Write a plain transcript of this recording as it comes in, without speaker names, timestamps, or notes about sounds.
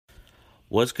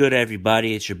What's good,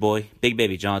 everybody? It's your boy, Big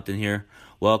Baby Jonathan here.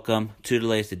 Welcome to the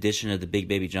latest edition of the Big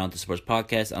Baby Jonathan Sports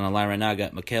Podcast. On the line right now, I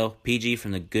got Mikhail PG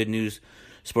from the Good News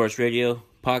Sports Radio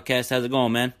Podcast. How's it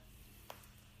going, man?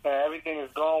 Everything is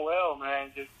going well,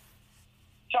 man. Just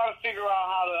trying to figure out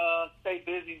how to stay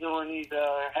busy during these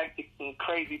hectic and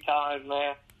crazy times,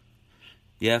 man.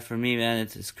 Yeah, for me, man,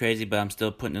 it's crazy, but I'm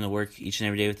still putting in the work each and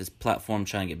every day with this platform,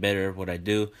 trying to get better at what I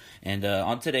do. And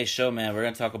on today's show, man, we're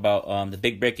going to talk about the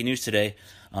big breaking news today.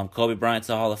 Kobe Bryant's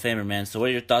a Hall of Famer, man. So what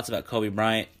are your thoughts about Kobe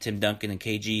Bryant, Tim Duncan, and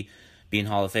KG being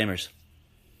Hall of Famers?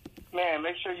 Man,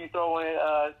 make sure you throw in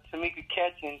Tamika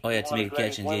Catchings. Oh, yeah, Tamika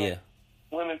Catchings, yeah.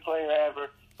 Women player ever.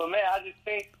 But, man, I just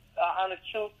think, on the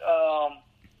truth,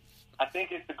 I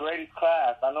think it's the greatest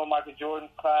class. I know Michael Jordan's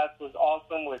class was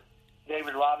awesome with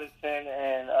David Robinson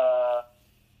and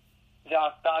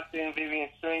John Stockton, Vivian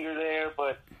Stringer there.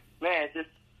 But, man, just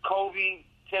Kobe,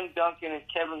 Tim Duncan, and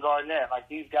Kevin Garnett. Like,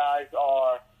 these guys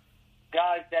are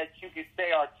guys that you could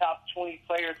say are top 20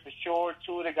 players for sure.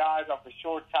 Two of the guys are for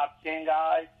sure top 10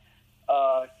 guys.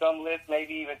 Some lists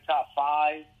maybe even top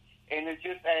 5. And it's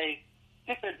just a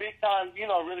big-time,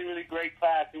 really, really great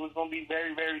class. It was going to be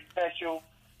very, very special.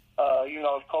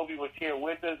 If Kobe was here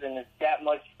with us, and it's that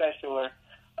much specialer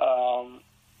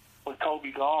with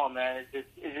Kobe gone, man. It's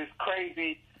just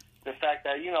crazy, the fact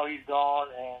that, he's gone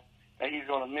and that he's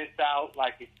going to miss out.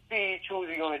 Like, his speech, who's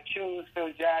he going to choose,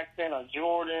 Phil Jackson or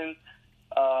Jordan?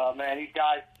 Man, these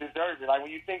guys deserve it. Like,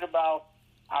 when you think about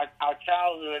our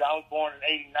childhood, I was born in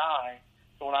 89,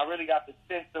 so when I really got the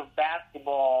sense of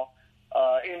basketball,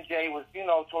 MJ was,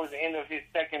 towards the end of his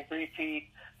second three-peat,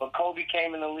 but Kobe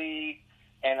came in the league,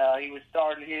 and he was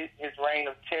starting his reign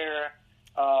of terror.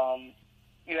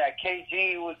 You had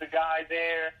KG, who was the guy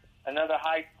there, another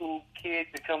high school kid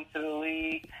to come to the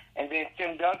league, and then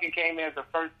Tim Duncan came in as the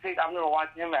first pick. I remember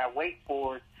watching him at Wake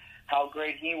Forest, how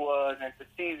great he was, and to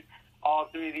see all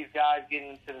three of these guys getting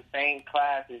into the same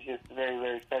class is just very,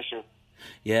 very special.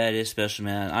 Yeah, it is special,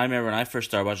 man. I remember when I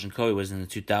first started watching Kobe was in the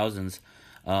 2000s.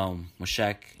 With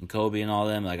Shaq and Kobe and all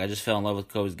them. Like, I just fell in love with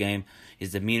Kobe's game.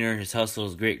 His demeanor, his hustle,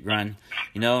 his great grind.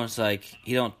 It's like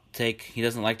he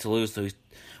doesn't like to lose. So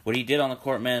what he did on the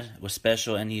court, man, was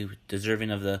special, and he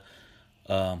deserving of the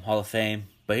Hall of Fame.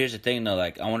 But here's the thing, though.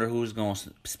 Like, I wonder who's going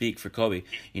to speak for Kobe.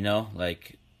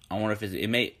 Like, I wonder if it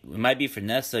might be for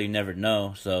Nessa. You never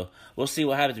know. So we'll see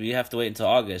what happens. We have to wait until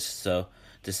August to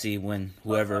see when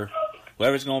whoever's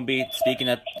going to be speaking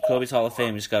at Kobe's Hall of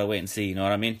Fame. We just gotta wait and see. You know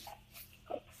what I mean?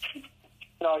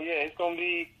 No, yeah, it's going to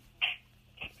be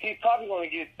 – he's probably going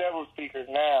to get several speakers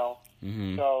now.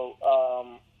 Mm-hmm. So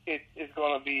it's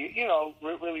going to be,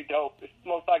 really dope. It's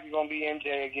most likely going to be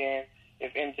MJ again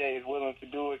if MJ is willing to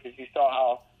do it, because you saw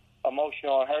how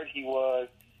emotional and hurt he was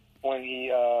when he,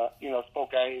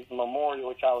 spoke at his memorial,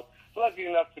 which I was lucky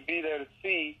enough to be there to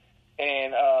see.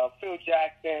 And Phil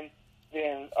Jackson,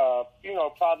 then,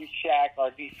 probably Shaq or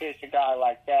D. Fish, a guy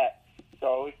like that.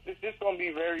 So it's just going to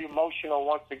be very emotional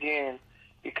once again,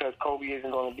 because Kobe isn't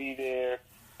going to be there,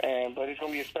 but it's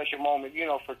going to be a special moment,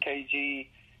 for KG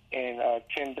and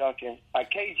Tim Duncan. Like,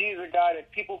 KG is a guy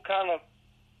that people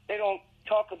they don't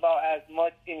talk about as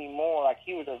much anymore. Like,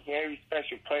 he was a very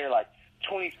special player, like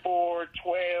 24,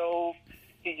 12.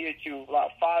 He gets you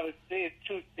about 5 assists,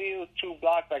 2 steals, 2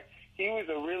 blocks. Like, he was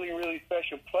a really, really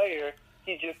special player.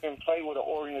 He just didn't play with an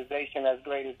organization as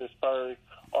great as the Spurs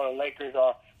or the Lakers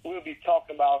are. We'll be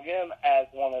talking about him as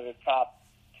one of the top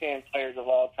 10 players of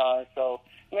all time. So,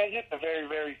 man, just a very,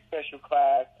 very special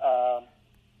class.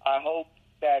 I hope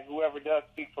that whoever does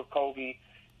speak for Kobe,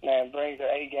 man, brings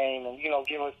their A game and,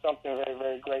 give us something very,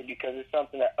 very great, because it's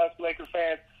something that us Laker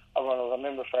fans are going to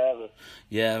remember forever.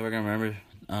 Yeah, we're going to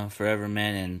remember forever,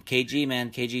 man. And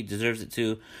KG deserves it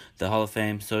too, the Hall of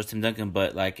Fame. So does Tim Duncan.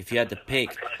 But, like, if you had to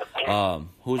pick,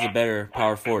 who's a better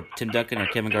power forward, Tim Duncan or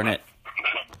Kevin Garnett?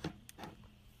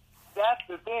 That's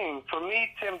the thing. For me,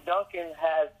 Tim Duncan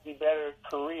has the better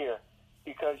career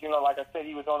because, like I said,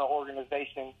 he was on an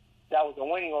organization that was a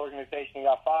winning organization. He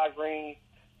got 5 rings,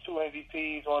 2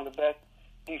 MVPs, one of the best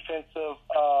defensive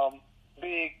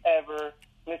big ever,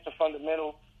 Mr.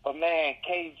 Fundamental. But, man,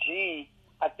 KG,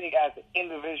 I think as an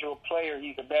individual player,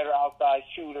 he's a better outside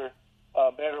shooter,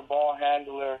 better ball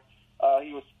handler.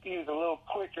 He was a little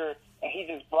quicker, and he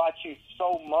just brought you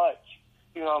so much,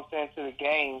 to the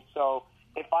game. So,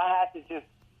 if I had to just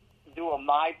do a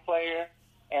my player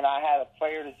and I had a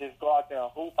player to just go out there and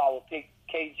hoop, I would pick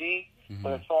KG. Mm-hmm.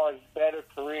 But as far as better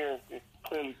career, it's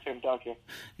clearly Tim Duncan.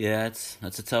 Yeah, that's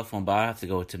a tough one, but I have to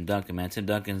go with Tim Duncan, man. Tim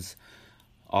Duncan's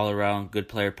all-around good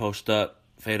player, post up,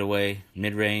 fade away,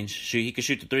 mid-range. He can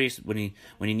shoot the threes when he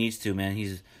needs to, man.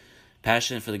 He's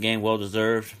Passionate for the game, well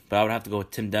deserved. But I would have to go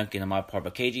with Tim Duncan on my part.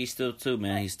 But KG still too,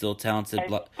 man. He's still talented.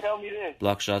 Hey, tell me this.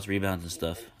 Block shots, rebounds, and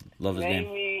stuff. Love his game.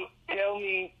 Tell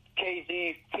me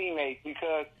KG's teammates,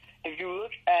 because if you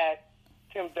look at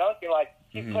Tim Duncan, like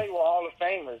he played with Hall of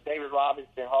Famers, David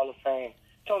Robinson, Hall of Fame.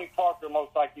 Tony Parker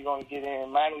most likely going to get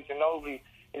in. Manu Ginobili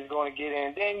is going to get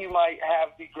in. Then you might have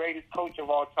the greatest coach of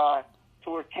all time, to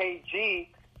where KG, he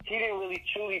didn't really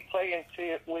truly play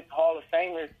with Hall of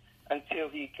Famers until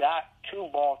he got to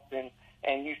Boston,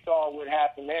 and you saw what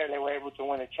happened there. They were able to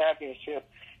win a championship.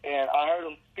 And I heard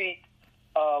him speak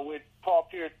with Paul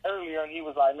Pierce earlier, and he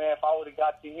was like, man, if I would have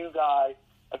got to you guys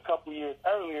a couple years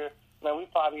earlier, man, we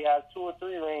probably had 2 or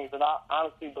 3 rings. And I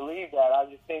honestly believe that. I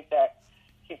just think that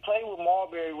he played with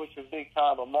Marbury, which was big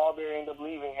time, but Marbury ended up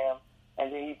leaving him.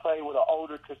 And then he played with an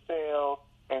older Cassell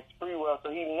and Sprewell,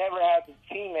 so he never had the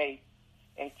teammates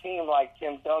and team like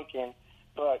Tim Duncan.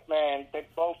 But, man, they're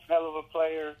both hell of a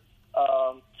players.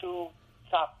 2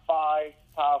 top 5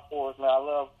 power forwards, man. I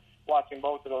love watching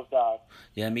both of those guys.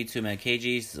 Yeah, me too, man.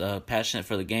 KG's passionate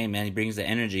for the game, man. He brings the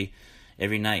energy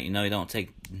every night. You know, he don't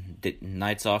take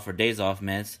nights off or days off,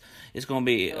 man. It's going to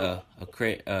be a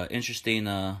interesting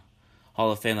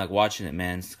Hall of Fame, like watching it,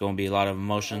 man. It's going to be a lot of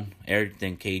emotion.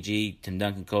 Everything, KG, Tim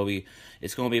Duncan, Kobe.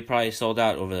 It's going to be probably sold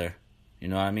out over there. You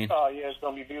know what I mean? Oh, yeah, it's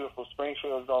going to be beautiful.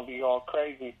 Springfield's going to be going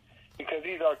crazy, because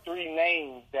these are 3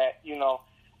 names that, you know,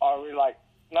 are really like,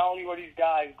 not only were these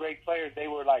guys great players, they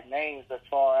were like names as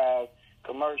far as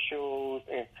commercials,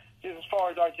 and just as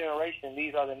far as our generation,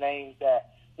 these are the names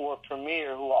that were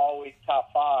premier, who are always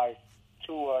top 5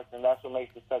 to us, and that's what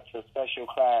makes it such a special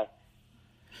class.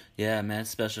 Yeah, man,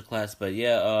 special class. But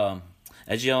yeah,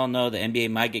 as you all know, the NBA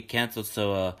might get canceled.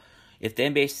 So if the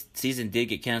NBA season did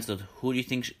get canceled, who do you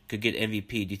think could get MVP?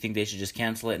 Do you think they should just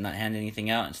cancel it and not hand anything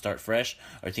out and start fresh?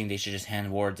 Or do you think they should just hand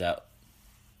awards out?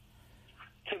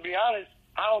 To be honest,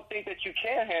 I don't think that you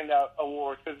can hand out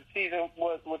awards, because the season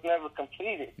was never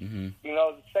completed. Mm-hmm. You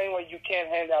know, the same way you can't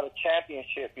hand out a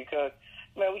championship, because,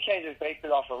 man, we can't just base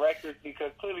it off of records,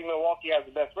 because clearly Milwaukee has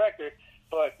the best record,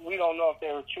 but we don't know if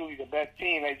they were truly the best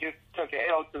team. They just took an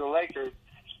L to the Lakers.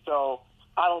 So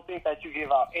I don't think that you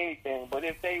give out anything. But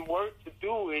if they were to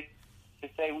do it, to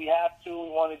say we have to, we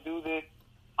want to do this,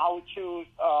 I would choose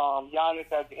Giannis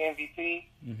as the MVP.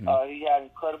 Mm-hmm. He had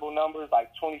incredible numbers,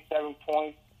 like 27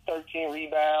 points, 13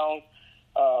 rebounds,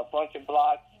 a bunch of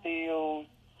blocks, steals,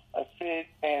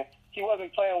 assists, and he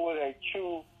wasn't playing with a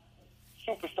true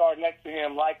superstar next to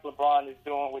him like LeBron is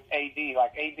doing with AD.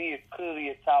 Like, AD is clearly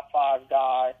a top 5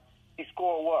 guy. He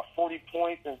scored, 40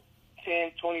 points and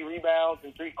 10, 20 rebounds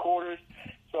in 3 quarters.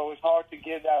 So it's hard to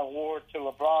give that award to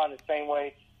LeBron the same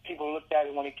way people looked at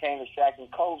it when it came to Shaq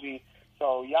and Kobe.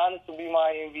 So Giannis will be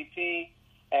my MVP,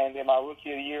 and then my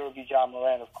Rookie of the Year will be Ja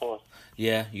Morant, of course.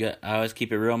 Yeah, I always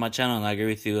keep it real on my channel, and I agree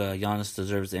with you. Giannis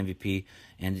deserves the MVP.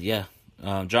 And, yeah,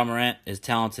 Ja Morant is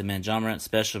talented, man. Ja Morant's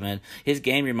special, man. His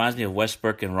game reminds me of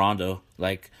Westbrook and Rondo.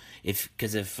 Like,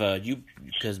 because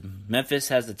Memphis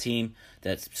has a team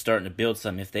that's starting to build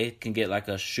something. If they can get like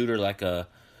a shooter like a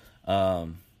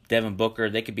Devin Booker,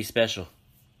 they could be special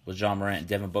with Ja Morant and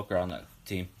Devin Booker on that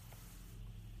team.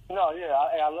 No, yeah,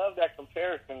 I love that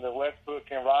comparison, the Westbrook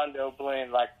and Rondo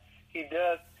blend. Like, he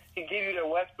gives you the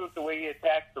Westbrook the way he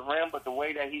attacks the rim, but the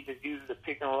way that he just uses the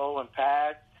pick and roll and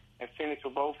pass and finish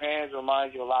with both hands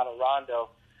reminds you a lot of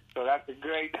Rondo. So that's a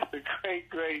great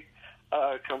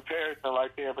comparison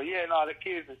right there. But yeah, no, the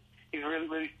kid he's really,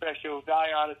 really special.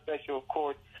 Zion is special, of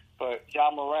course, but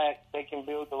Ja Morant, they can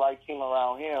build the right team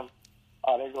around him.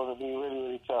 They're going to be really,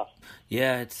 really tough.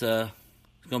 Yeah, it's going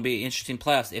to be an interesting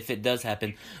playoffs if it does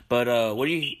happen. But what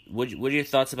are your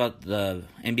thoughts about the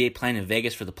NBA playing in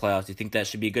Vegas for the playoffs? Do you think that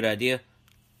should be a good idea?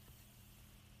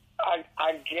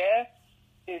 I guess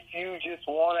if you just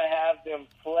want to have them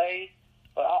play,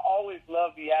 but I always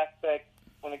love the aspect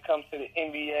when it comes to the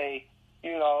NBA,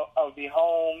 you know, of the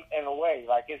home and away.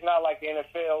 Like, it's not like the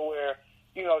NFL where,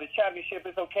 you know, the championship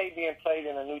is okay being played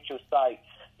in a neutral site.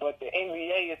 But the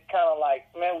NBA is kind of like,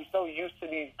 man, we're so used to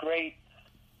these great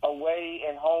away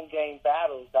and home game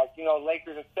battles. Like, you know,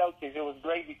 Lakers and Celtics, it was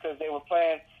great because they were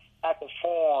playing at the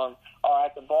Forum or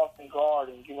at the Boston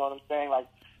Garden. You know what I'm saying? Like,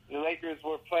 the Lakers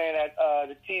were playing at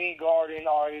the TD Garden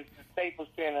or the Staples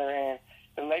Center, and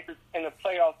the Lakers in the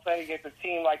playoffs playing against a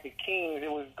team like the Kings.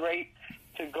 It was great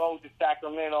to go to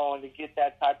Sacramento and to get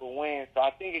that type of win. So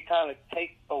I think it kind of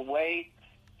takes away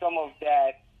some of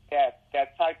that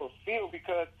type of feel,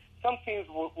 because some teams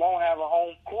won't have a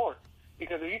home court.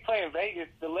 Because if you play in Vegas,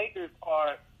 the Lakers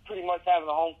are pretty much having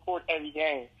a home court every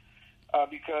game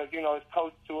because, you know, it's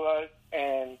close to us,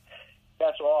 and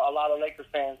that's what a lot of Lakers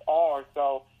fans are.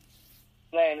 So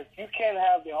man, if you can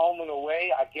have the home and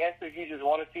away, I guess if you just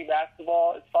want to see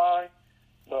basketball, it's fine.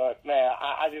 But, man,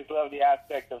 I just love the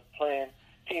aspect of playing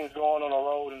teams going on the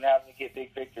road and having to get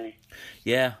big victories.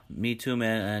 Yeah, me too,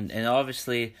 man. And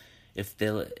obviously, if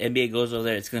the NBA goes over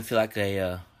there, it's gonna feel like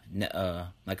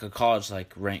a college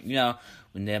like rank. You know,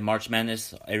 when they have March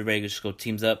Madness, everybody just go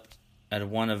teams up at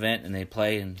one event and they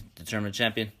play and determine a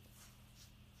champion.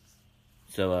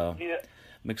 So Yeah,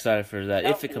 I'm excited for that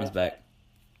if it comes back.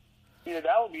 yeah,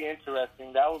 that would be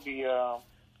interesting. That would be.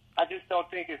 I just don't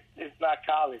think it's not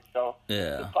college. So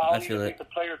Yeah, I I don't feel even it. think the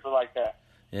players are like that.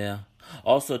 Yeah.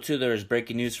 Also, too, there was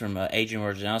breaking news from Adrian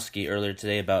Wojnarowski earlier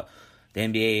today about the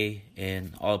NBA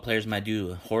and all the players might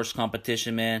do a horse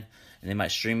competition, man, and they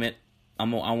might stream it.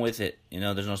 I'm with it. You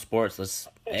know, there's no sports.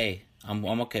 I'm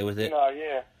okay with it.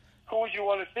 Yeah. Who would you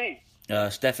want to see?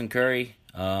 Stephen Curry,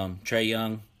 Trae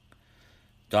Young,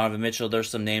 Donovan Mitchell. There's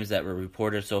some names that were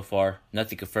reported so far.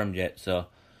 Nothing confirmed yet. So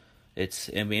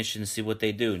it'll be interesting to see what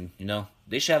they do. You know,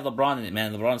 they should have LeBron in it,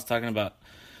 man. LeBron's talking about.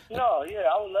 No, yeah,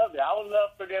 I would love that. I would love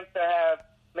for them to have.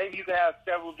 Maybe you can have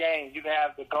several games. You can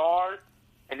have the guard,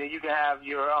 and then you can have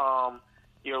your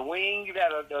wing. You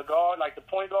got the guard, like the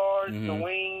point guards, the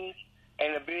wings,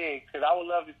 and the bigs. Because I would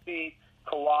love to see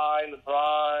Kawhi,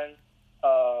 LeBron,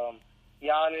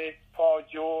 Giannis, Paul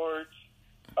George,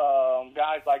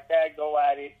 guys like that go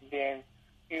at it. And then,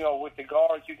 you know, with the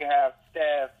guards, you can have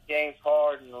Steph, James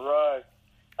Harden, Russ,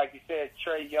 like you said,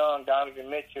 Trae Young, Donovan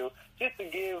Mitchell, just to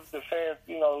give the fans,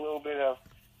 you know, a little bit of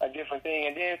a different thing.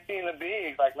 And then seeing the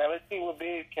bigs, like, man, let's see what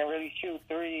bigs can really shoot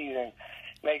threes and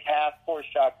make half-court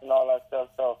shots and all that stuff.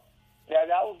 So, yeah,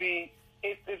 that would be –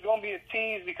 it's going to be a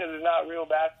tease because it's not real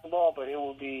basketball, but it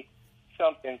will be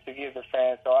something to give the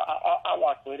fans. So I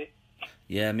watch with it.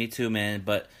 Yeah, me too, man.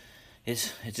 But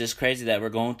it's just crazy that we're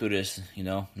going through this, you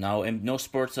know. No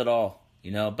sports at all.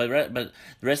 You know, but the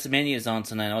WrestleMania is on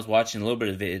tonight. I was watching a little bit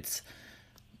of it.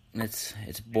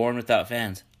 It's boring without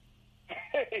fans.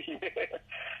 Yeah.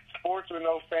 Sports with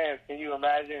no fans. Can you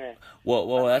imagine?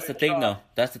 Well, that's the thing though.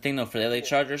 That's the thing though. For the LA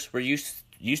Chargers, we're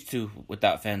used to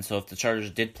without fans. So if the Chargers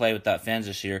did play without fans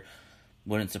this year,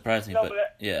 wouldn't surprise me. No,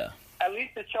 but yeah, at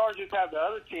least the Chargers have the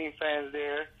other team fans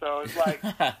there, so it's like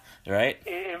right.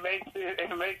 It makes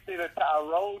it a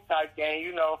road type game.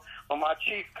 You know, when my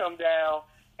Chiefs come down.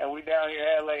 And we down here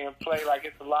in LA and play like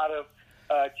it's a lot of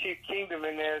Chief Kingdom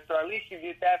in there. So at least you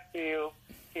get that feel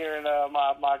hearing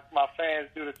my fans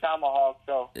do the tomahawk.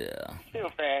 So yeah, still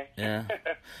fans. Yeah,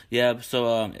 yeah.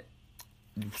 So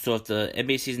if the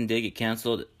NBA season did get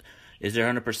canceled, is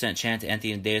there 100% chance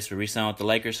Anthony Davis will re-sign with the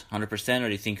Lakers? 100%, or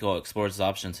do you think he'll explore his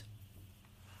options?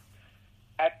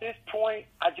 At this point,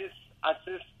 I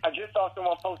just saw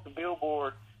someone post a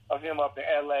billboard of him up in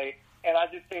LA, and I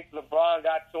just think LeBron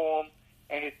got to him.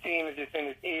 And his team is just in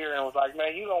his ear and was like,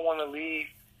 man, you don't want to leave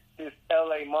this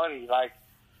L.A. money. Like,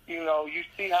 you know, you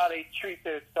see how they treat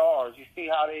their stars. You see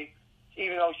how they,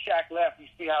 even though Shaq left, you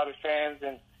see how the fans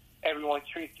and everyone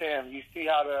treats him. You see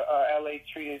how the L.A.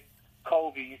 treated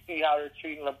Kobe. You see how they're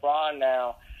treating LeBron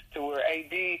now to where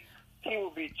A.D., he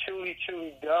would be truly,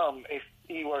 truly dumb if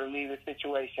he were to leave the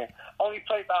situation. Only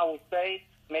place I would say,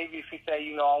 maybe if he say,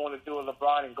 you know, I want to do a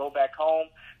LeBron and go back home.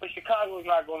 But Chicago's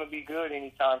not going to be good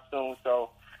anytime soon,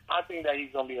 so I think that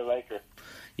he's going to be a Laker.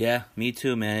 Yeah, me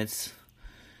too, man.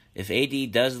 If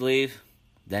AD does leave,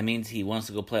 that means he wants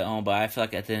to go play at home. But I feel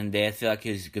like at the end of the day, I feel like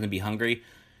he's going to be hungry.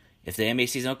 If the NBA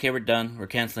season, okay, we're done, we're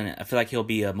canceling it, I feel like he'll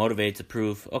be motivated to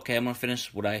prove, okay, I'm going to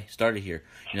finish what I started here.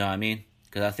 You know what I mean?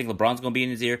 Because I think LeBron's going to be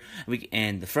in his ear.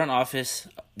 And the front office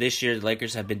this year, the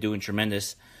Lakers have been doing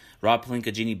tremendous. Rob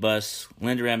Pelinka, Jeannie Buss,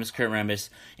 Linda Rambis, Kurt Rambis.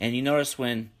 And you notice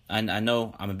when, I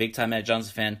know I'm a big-time Magic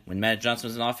Johnson fan, when Magic Johnson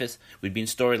was in office, we'd be in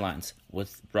storylines.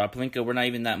 With Rob Pelinka, we're not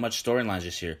even that much storylines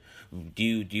this year. Do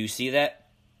you see that?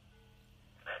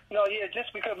 No, yeah,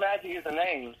 just because Magic is a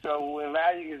name. So when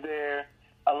Magic is there,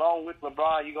 along with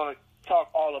LeBron, you're going to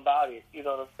talk all about it. You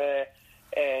know what I'm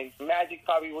saying? And Magic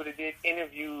probably would have did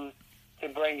interviews to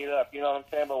bring it up. You know what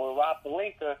I'm saying? But with Rob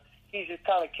Pelinka, he's just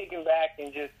kind of kicking back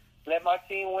and just let my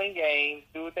team win games,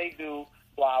 do what they do,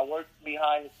 while I work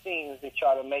behind the scenes to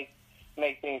try to make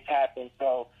things happen.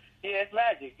 So, yeah, it's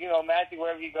Magic. You know, Magic,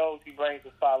 wherever he goes, he brings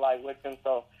the spotlight with him.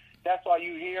 So that's why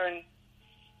you're hearing,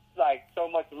 like, so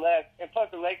much less. And plus,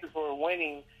 the Lakers were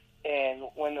winning, and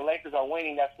when the Lakers are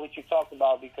winning, that's what you talk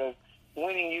about, because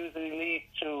winning usually leads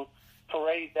to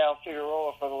parades down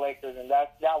Figueroa for the Lakers, and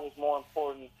that was more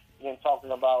important than talking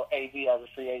about AD as a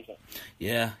free agent.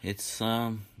 Yeah, it's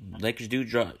Lakers do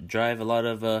drive a lot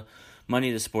of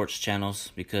money to sports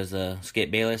channels because Skip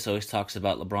Bayless always talks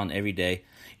about LeBron every day.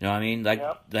 You know what I mean?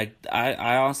 Like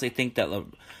I honestly think that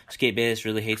Skip Bayless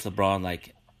really hates LeBron.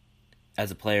 Like as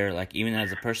a player, like even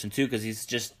as a person too, because he's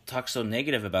just talks so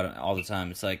negative about it all the time.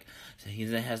 It's like he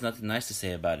has nothing nice to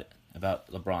say about it,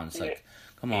 about LeBron. It's like,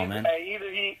 come on, man.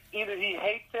 Either he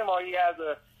hates him or he has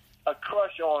a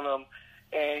crush on him,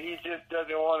 and he just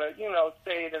doesn't want to,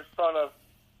 say it in front of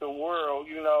the world,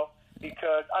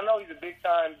 because I know he's a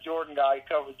big-time Jordan guy. He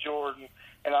covered Jordan,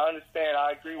 and I understand.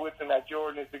 I agree with him that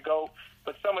Jordan is the GOAT,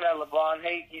 but some of that LeBron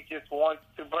hate, he just wants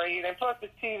to bring it, and plus the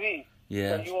TV.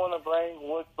 Yeah. So you want to bring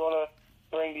what's going to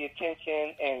bring the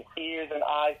attention and ears and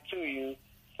eyes to you.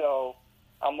 So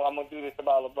I'm going to do this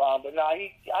about LeBron. But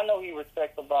I know he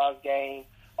respects LeBron's game,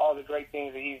 all the great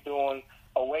things that he's doing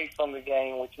away from the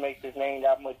game, which makes his name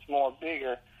that much more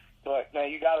bigger. But, man,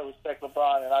 you got to respect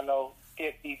LeBron, and I know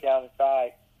deep down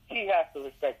inside, he has to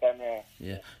respect that man.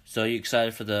 Yeah. So you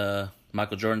excited for the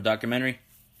Michael Jordan documentary?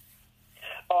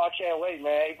 Oh, I can't wait,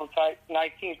 man. April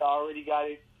 19th, I already got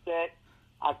it set.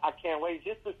 I can't wait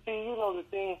just to see, the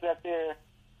things that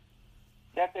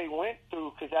they went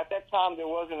through. Because at that time, there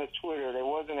wasn't a Twitter, there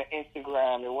wasn't an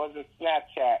Instagram, there wasn't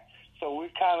Snapchat. So we're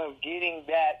kind of getting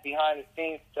that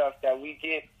behind-the-scenes stuff that we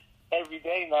get every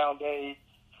day nowadays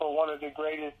for one of the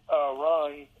greatest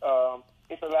runs.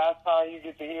 It's the last time you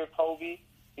get to hear Kobe,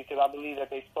 because I believe that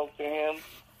they spoke to him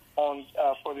on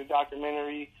for the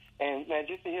documentary. And, man,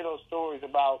 just to hear those stories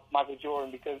about Michael Jordan,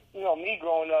 because, me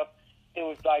growing up, it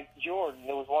was like Jordan.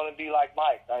 It was want to be like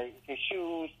Mike. Like his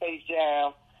shoes, Space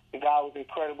Jam, the guy was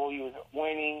incredible. He was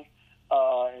winning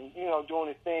and, doing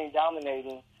his thing,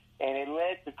 dominating. And it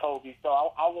led to Kobe. So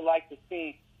I would like to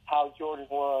see how Jordan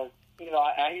was.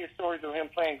 I hear stories of him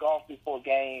playing golf before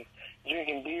games,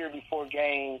 drinking beer before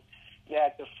games,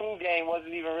 that the flu game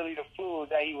wasn't even really the flu,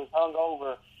 that he was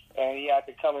hungover and he had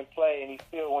to come and play, and he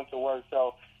still went to work.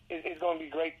 So it's going to be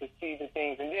great to see the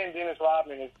things. And then Dennis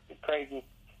Rodman is the craziest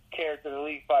character the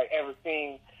league probably ever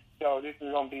seen. So this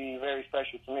is going to be very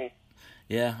special to me.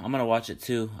 Yeah, I'm going to watch it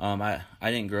too. I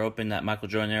didn't grow up in that Michael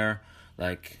Jordan era.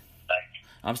 Like,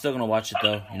 I'm still going to watch it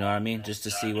though, you know what I mean? Just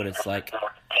to see what it's like.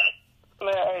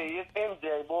 Man, hey, it's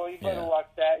MJ, boy. You better watch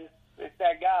that. It's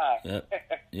that guy. Yep.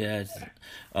 Yeah.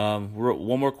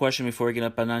 One more question before we get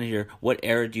up and out of here. What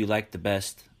era do you like the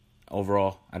best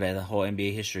overall out of the whole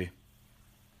NBA history?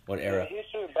 What era? The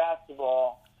history of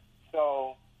basketball.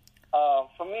 So,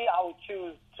 for me, I would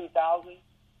choose 2000.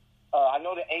 I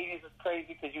know the 80s was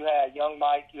crazy because you had Young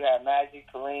Mike, you had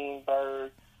Magic, Kareem,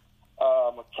 Bird,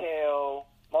 McHale,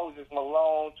 Moses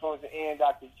Malone, towards the end,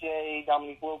 Dr. J,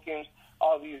 Dominique Wilkins,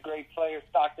 all these great players,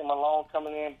 Stockton Malone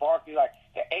coming in, Barkley. Like,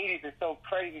 the 80s is so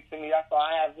crazy to me. That's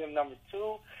why I have them number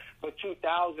 2. But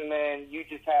 2000, man, you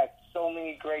just had so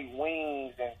many great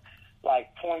wings and,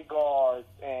 like, point guards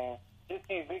and just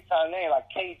these big-time names like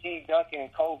KG, Duncan,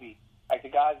 and Kobe. Like, the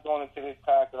guys going into this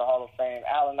class of the Hall of Fame.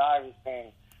 Allen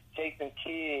Iverson, Jason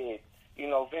Kidd,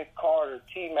 Vince Carter,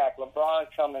 T-Mac, LeBron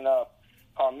coming up,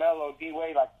 Carmelo,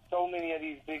 D-Wade, like so many of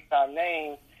these big-time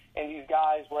names, and these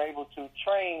guys were able to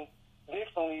train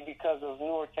differently because of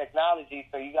newer technology,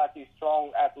 so you got these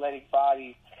strong athletic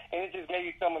bodies, and it just gave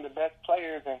you some of the best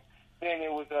players, and then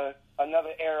it was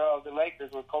another era of the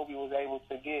Lakers where Kobe was able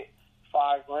to get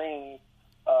 5 rings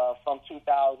from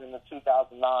 2000 to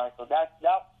 2009, so that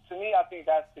to me, I think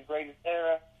that's the greatest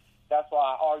era. That's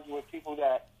why I argue with people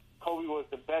that Kobe was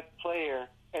the best player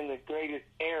in the greatest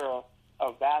era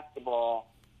of basketball,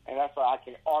 and that's why I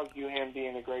can argue him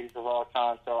being the greatest of all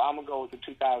time. So I'm going to go with the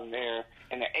 2000 era,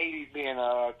 and the 80s being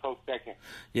a close second.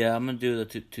 Yeah, I'm going to do the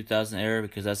 2000 era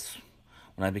because that's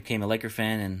when I became a Laker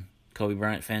fan and Kobe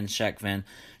Bryant fan, Shaq fan.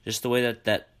 Just the way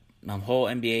that whole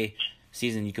NBA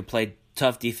season, you could play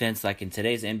tough defense. Like in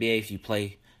today's NBA, if you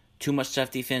play too much tough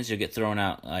defense, you'll get thrown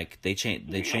out. Like they changing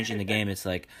the game. It's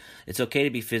like it's okay to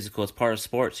be physical. It's part of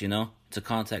sports, It's a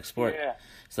contact sport. Yeah.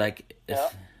 It's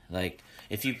like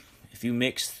if you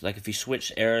mix, like if you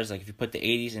switch eras, like if you put the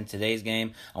 80s in today's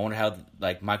game, I wonder how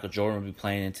like Michael Jordan would be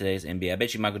playing in today's NBA. I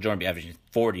bet you Michael Jordan would be averaging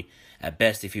 40 at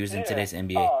best if he was in today's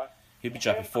NBA. He'd be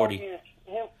dropping 40.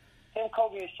 Him,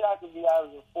 Kobe, and Shaq would be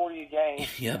averaging 40 a game.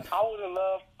 Yep. I would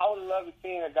have loved to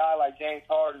see a guy like James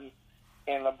Harden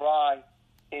and LeBron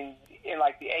in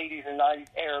like the 80s and 90s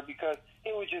era because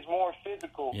it was just more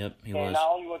physical. Yep, he and was. not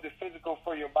only was it physical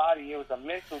for your body, it was a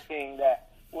mental thing that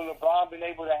would LeBron been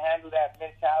able to handle that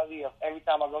mentality of every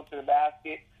time I go to the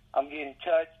basket, I'm getting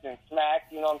touched and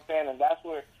smacked, you know what I'm saying? And that's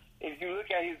where, if you look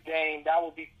at his game, that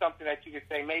would be something that you could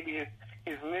say maybe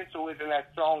his mental isn't as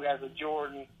strong as a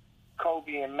Jordan,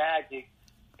 Kobe, and Magic.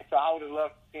 So I would have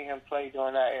loved to see him play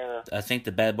during that era. I think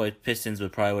the Bad Boy Pistons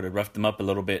would have roughed him up a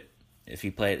little bit if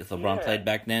LeBron played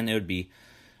back then. It would be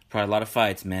probably a lot of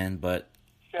fights, man. But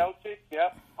Celtics,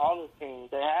 yep, all those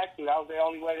teams. They had to. That was the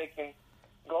only way they can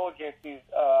go against these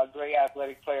great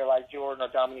athletic player like Jordan or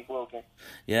Dominique Wilkins.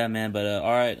 Yeah, man. But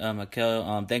all right,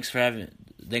 Mikel, thanks for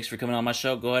coming on my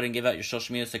show. Go ahead and give out your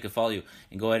social media so they can follow you,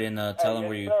 and go ahead and tell them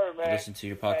where you listen to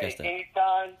your podcast at.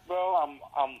 Anytime, bro.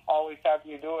 I'm always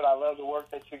happy to do it. I love the work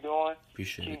that you're doing.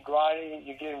 Appreciate it. Keep grinding.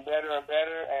 You're getting better and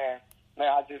better, and man,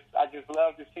 I just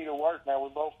love to see the work, man. We're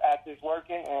both at this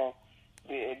working, and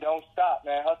it don't stop,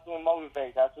 man. Hustle and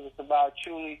motivate. That's what it's about,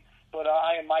 truly. But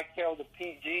I am Mike Kell, the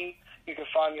PG. You can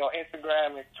find me on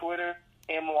Instagram and Twitter,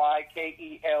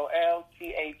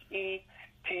 MyKellThePG.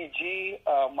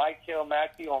 Mike Kell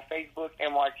Matthew on Facebook,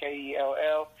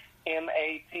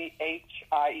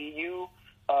 MyKellMathieu.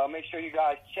 Make sure you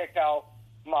guys check out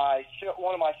my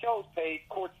one of my shows page,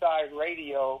 Courtside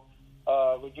Radio,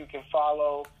 which you can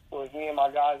follow. It was me and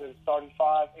my guys at the Starting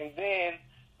Five. And then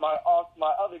my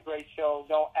other great show,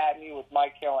 Don't At Me, with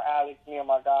Mike Kell and Alex, me and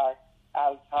my guy,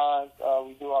 Alex Hines.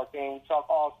 We do our thing. We talk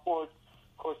all sports.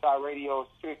 Courtside Radio is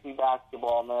strictly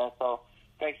basketball, man. So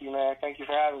thank you, man. Thank you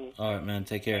for having me. All right, man.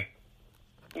 Take care.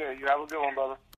 Yeah, you have a good one, brother.